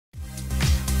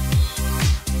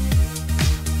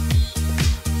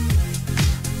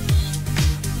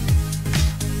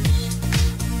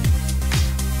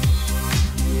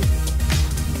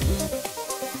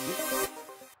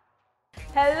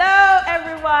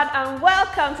and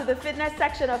welcome to the fitness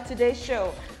section of today's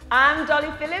show. I'm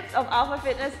Dolly Phillips of Alpha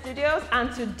Fitness Studios,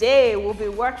 and today we'll be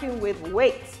working with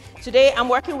weights. Today I'm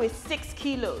working with 6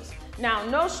 kilos. Now,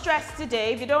 no stress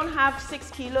today. If you don't have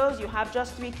 6 kilos, you have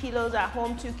just 3 kilos at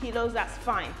home, 2 kilos, that's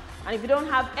fine. And if you don't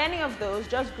have any of those,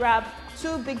 just grab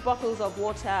 2 big bottles of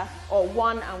water or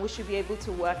 1 and we should be able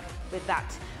to work with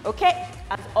that. Okay,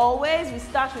 as always, we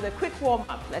start with a quick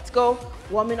warm-up. Let's go,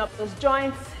 warming up those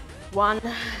joints. 1,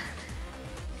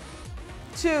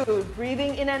 2,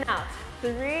 breathing in and out.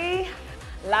 3,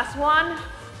 last one.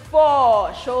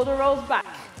 4, shoulder rolls back.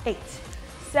 8,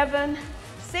 7,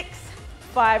 6,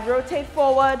 5, rotate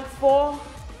forward. 4,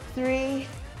 3,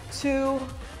 2,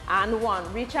 and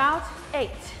 1. Reach out. 8,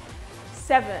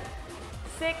 7,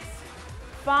 6,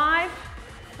 5,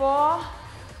 4,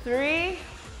 3,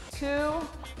 2,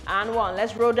 and 1.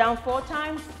 Let's roll down 4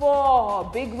 times. 4,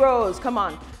 big rows. Come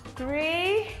on.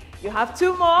 3, you have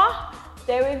 2 more.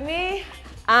 Stay with me.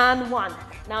 And 1.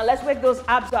 Now let's wake those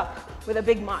abs up with a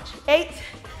big march. 8,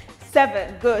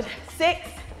 7, good. 6,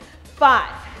 5,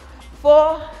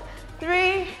 4,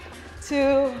 3,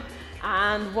 2,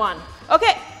 and 1.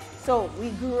 Okay, so we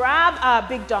grab our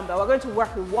big dumbbell. We're going to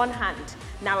work with one hand.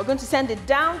 Now we're going to send it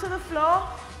down to the floor,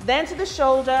 then to the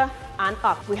shoulder, and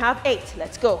up. We have 8.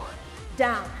 Let's go.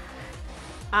 Down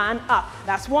and up.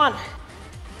 That's 1.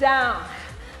 Down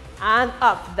and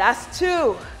up. That's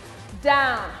 2.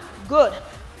 Down. Good.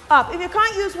 Up. If you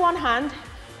can't use one hand,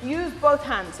 use both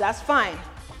hands. That's fine.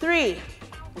 3.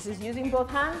 This is using both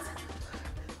hands.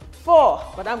 4.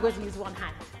 But I'm going to use one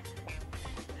hand.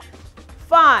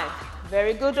 5.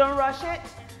 Very good. Don't rush it.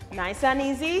 Nice and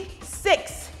easy.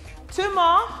 6. 2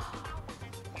 more.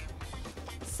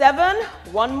 7.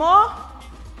 1 more.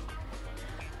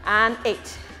 And 8.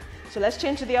 So let's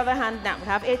change to the other hand now. We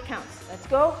have 8 counts. Let's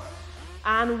go.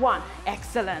 And 1.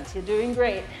 Excellent. You're doing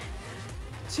great.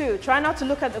 2. Try not to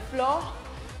look at the floor.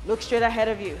 Look straight ahead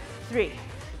of you. 3.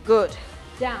 Good.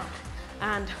 Down.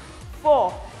 And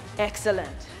 4.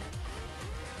 Excellent.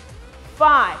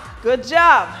 5. Good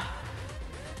job.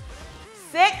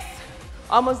 6.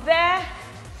 Almost there.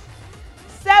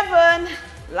 7.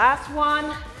 Last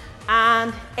one.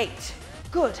 And 8.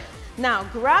 Good. Now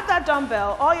grab that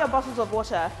dumbbell or your bottles of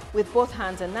water with both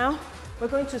hands, and now we're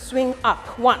going to swing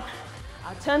up. 1.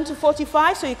 I'll turn to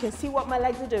 45 so you can see what my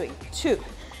legs are doing. 2.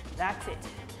 That's it.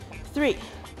 3,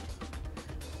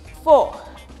 4,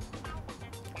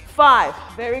 5.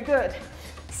 Very good.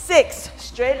 6.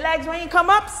 Straight legs when you come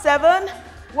up. 7.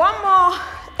 1 more.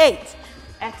 8.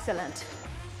 Excellent.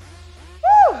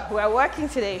 Woo! We're working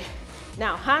today.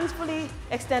 Now, hands fully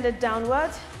extended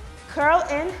downwards. Curl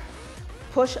in.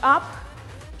 Push up.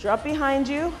 Drop behind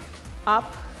you.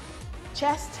 Up.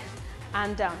 Chest.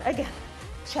 And down. Again.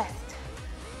 Chest.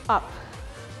 Up.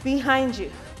 Behind you.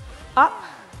 Up.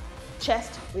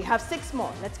 Chest. We have 6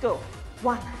 more. Let's go.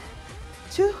 1,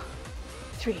 2,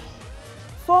 3,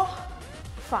 4,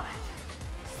 5,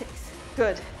 6.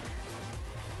 Good.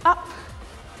 Up,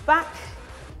 back,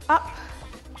 up,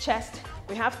 chest.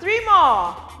 We have 3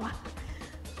 more. 1.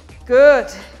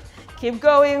 Good. Keep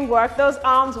going. Work those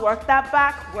arms. Work that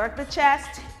back. Work the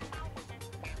chest.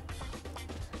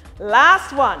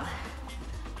 Last one.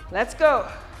 Let's go.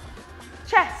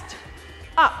 Chest.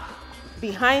 Up.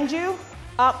 Behind you.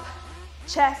 Up.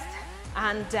 Chest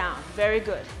and down. Very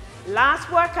good. Last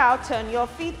workout, turn your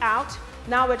feet out.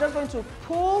 Now we're just going to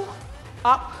pull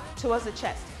up towards the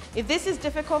chest. If this is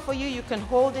difficult for you, you can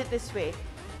hold it this way.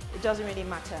 It doesn't really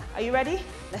matter. Are you ready?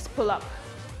 Let's pull up.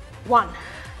 1.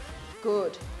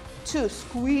 Good. 2.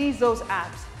 Squeeze those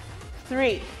abs.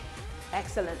 3.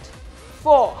 Excellent.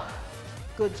 4.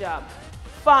 Good job.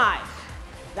 5.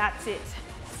 That's it.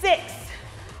 6.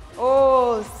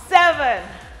 Oh, 7.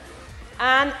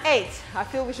 And 8. I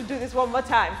feel we should do this one more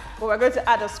time, but we're going to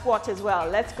add a squat as well.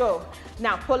 Let's go.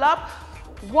 Now pull up.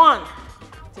 1.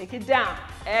 Take it down.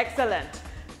 Excellent.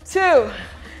 2.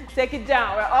 Take it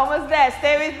down. We're almost there.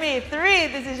 Stay with me. 3.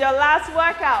 This is your last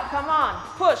workout. Come on.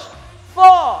 Push.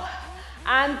 4.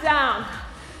 And down.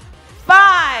 5.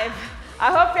 I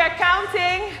hope you're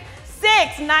counting.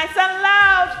 6. Nice and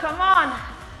loud. Come on.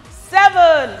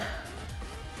 7.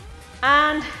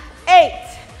 And 8.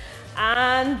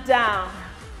 And down.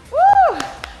 Woo!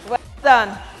 Well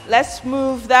done. Let's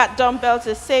move that dumbbell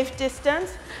to a safe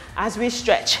distance as we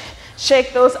stretch.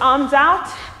 Shake those arms out.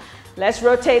 Let's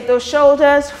rotate those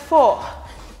shoulders. 4,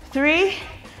 3,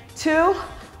 2,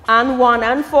 and 1.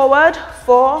 And forward.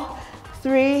 4,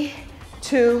 3,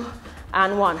 2,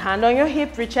 and 1. Hand on your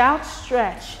hip. Reach out.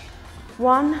 Stretch.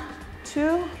 1,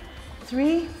 2,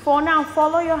 3, 4. Now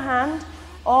follow your hand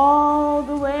all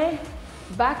the way.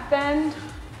 Back bend.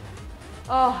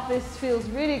 Oh, this feels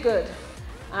really good.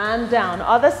 And down.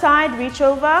 Other side, reach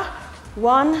over.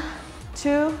 1,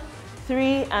 2,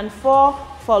 3, and 4.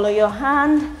 Follow your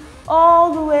hand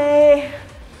all the way.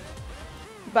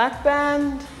 Back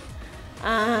bend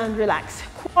and relax.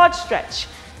 Quad stretch.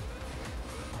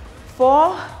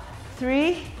 4,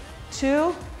 3,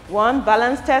 2, 1.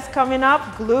 Balance test coming up.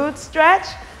 Glute stretch.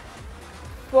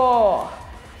 4,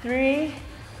 3,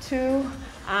 2,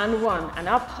 and 1. And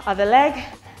up, other leg.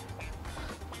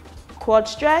 Quad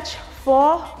stretch.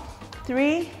 4,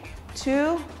 3,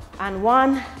 2, and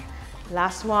 1.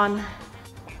 Last one.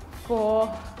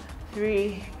 4,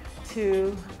 3,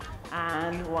 2,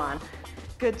 and 1.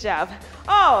 Good job.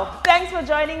 Oh, thanks for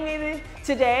joining me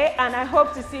today, and I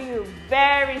hope to see you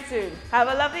very soon. Have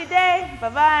a lovely day.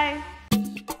 Bye-bye.